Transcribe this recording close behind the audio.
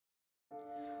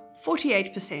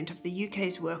48% of the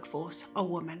UK's workforce are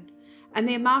women, and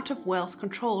the amount of wealth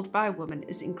controlled by women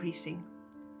is increasing.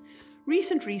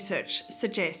 Recent research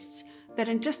suggests that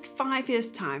in just 5 years'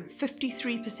 time,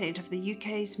 53% of the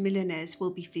UK's millionaires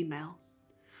will be female.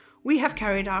 We have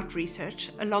carried out research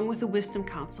along with the Wisdom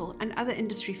Council and other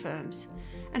industry firms,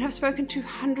 and have spoken to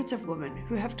hundreds of women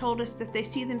who have told us that they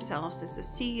see themselves as the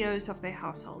CEOs of their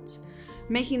households,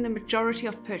 making the majority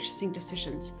of purchasing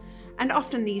decisions, and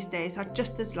often these days are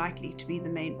just as likely to be the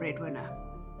main breadwinner.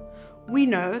 We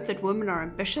know that women are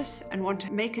ambitious and want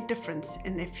to make a difference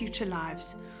in their future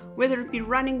lives, whether it be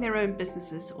running their own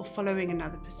businesses or following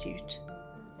another pursuit.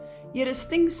 Yet as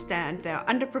things stand, they are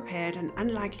underprepared and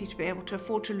unlikely to be able to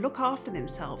afford to look after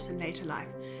themselves in later life,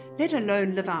 let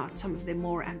alone live out some of their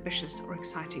more ambitious or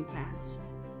exciting plans.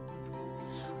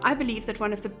 I believe that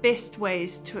one of the best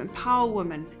ways to empower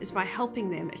women is by helping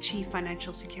them achieve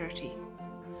financial security.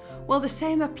 While the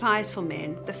same applies for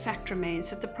men, the fact remains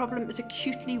that the problem is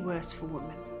acutely worse for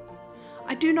women.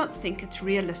 I do not think it's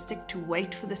realistic to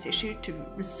wait for this issue to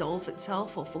resolve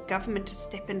itself or for government to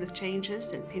step in with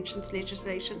changes in pensions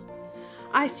legislation.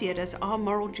 I see it as our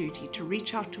moral duty to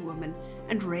reach out to women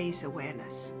and raise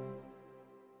awareness.